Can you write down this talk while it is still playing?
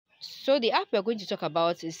So the app we're going to talk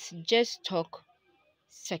about is Just Talk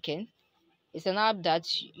Second. It's an app that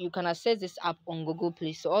you can access this app on Google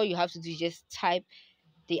Play. So all you have to do is just type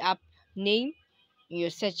the app name in your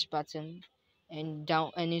search button and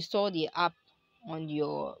install the app on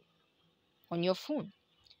your phone.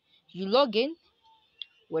 You log in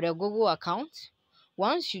with a Google account.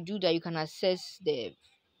 Once you do that, you can access the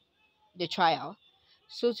trial.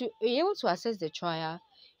 So to be able to access the trial,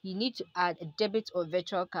 you need to add a debit or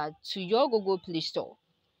virtual card to your Google Play Store,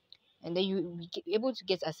 and then you will be able to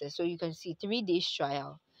get access. So you can see 3 days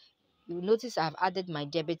trial. You will notice I've added my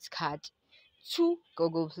debit card to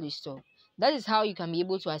Google Play Store. That is how you can be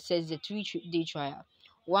able to access the 3 day trial.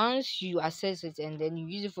 Once you access it and then you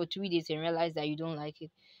use it for 3 days and realize that you don't like it,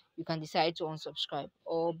 you can decide to unsubscribe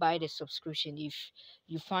or buy the subscription if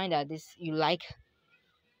you find that this you like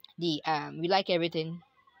everything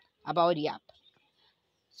about the app.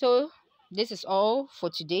 So this is all for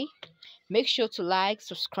today. Make sure to like,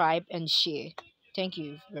 subscribe, and share. Thank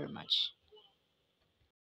you very much.